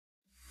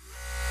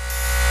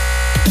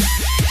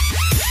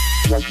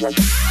Hey,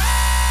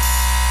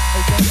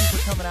 thank you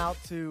for coming out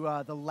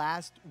to the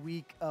last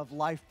week of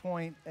Life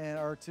Point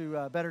or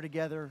to Better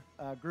Together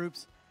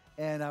groups.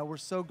 And we're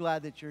so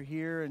glad that you're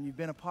here and you've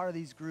been a part of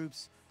these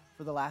groups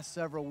for the last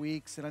several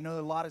weeks. And I know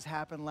a lot has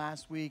happened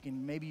last week,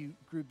 and maybe your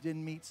group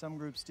didn't meet, some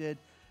groups did.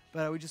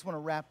 But we just want to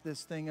wrap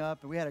this thing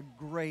up. And we had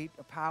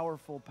a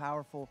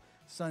powerful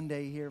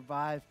Sunday here,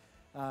 Vive,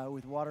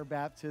 with water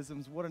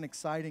baptisms. What an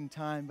exciting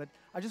time. But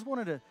I just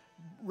wanted to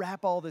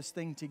wrap all this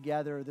thing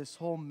together, this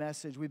whole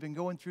message. We've been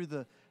going through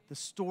the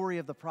story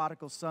of the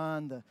prodigal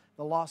son,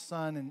 the lost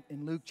son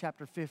in Luke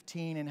chapter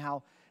 15, and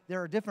how there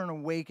are different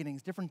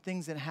awakenings, different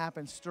things that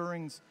happen,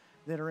 stirrings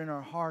that are in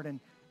our heart. And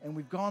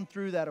we've gone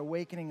through that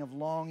awakening of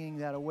longing,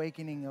 that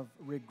awakening of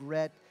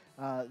regret,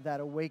 that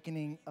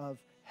awakening of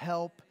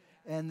help.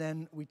 And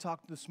then we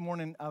talked this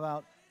morning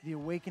about the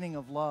awakening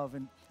of love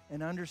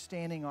and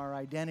understanding our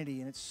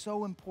identity. And it's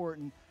so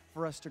important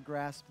for us to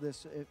grasp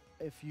this.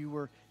 If you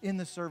were in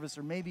the service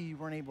or maybe you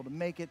weren't able to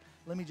make it,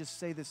 let me just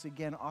say this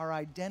again. Our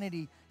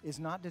identity is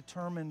not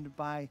determined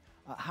by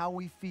how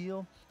we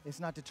feel. It's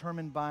not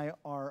determined by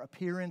our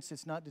appearance.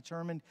 It's not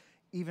determined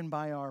even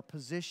by our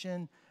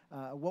position,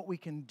 what we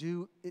can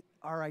do.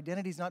 Our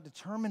identity is not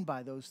determined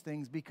by those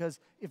things,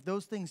 because if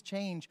those things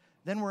change,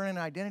 then we're in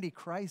an identity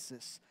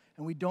crisis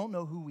and we don't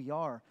know who we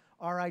are.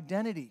 Our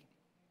identity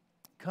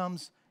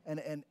comes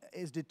and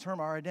is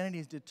determined. Our identity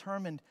is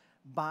determined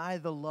by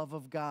the love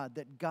of God,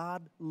 that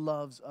God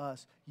loves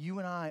us. You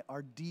and I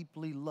are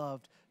deeply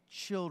loved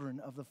children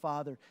of the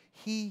Father.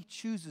 He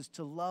chooses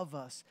to love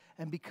us,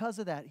 and because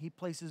of that, He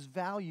places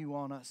value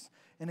on us.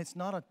 And it's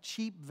not a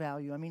cheap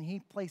value. I mean, He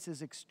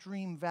places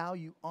extreme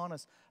value on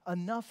us,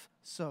 enough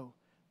so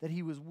that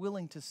He was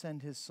willing to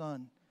send His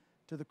Son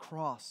to the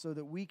cross so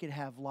that we could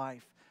have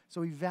life.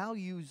 So He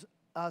values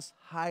us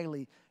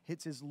highly.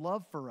 It's His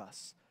love for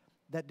us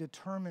that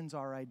determines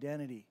our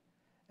identity,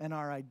 and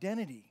our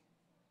identity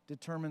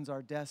determines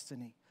our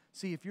destiny.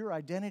 See, if your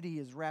identity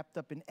is wrapped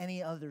up in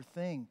any other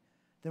thing,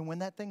 then when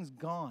that thing's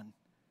gone,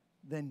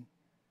 then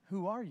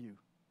who are you?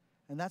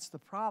 And that's the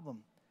problem,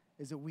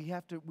 is that we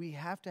have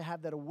to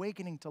have that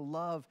awakening to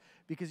love,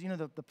 because, you know,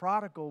 the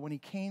prodigal, when he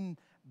came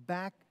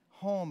back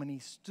home and he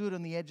stood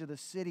on the edge of the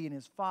city and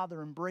his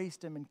father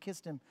embraced him and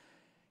kissed him,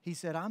 he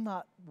said, "I'm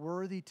not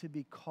worthy to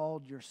be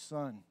called your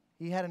son."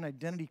 He had an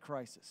identity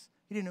crisis.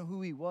 He didn't know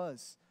who he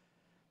was.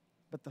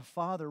 But the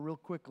father, real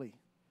quickly,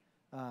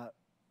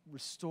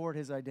 restored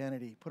his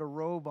identity, put a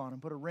robe on him,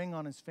 put a ring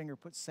on his finger,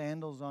 put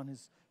sandals on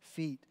his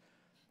feet.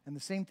 And the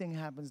same thing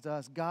happens to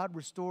us. God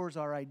restores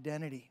our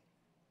identity,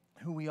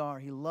 who we are.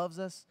 He loves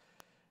us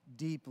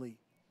deeply,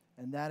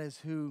 and that is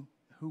who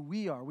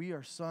we are. We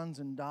are sons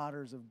and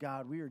daughters of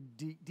God. We are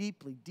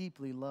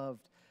deeply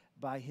loved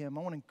by Him.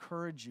 I want to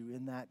encourage you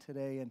in that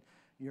today, and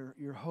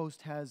your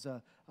host has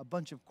a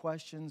bunch of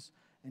questions,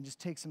 and just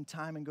take some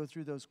time and go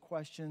through those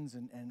questions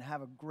and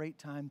have a great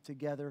time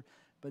together.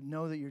 But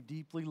know that you're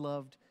deeply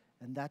loved,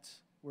 and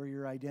that's where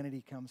your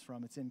identity comes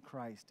from. It's in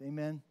Christ.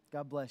 Amen.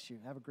 God bless you.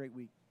 Have a great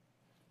week.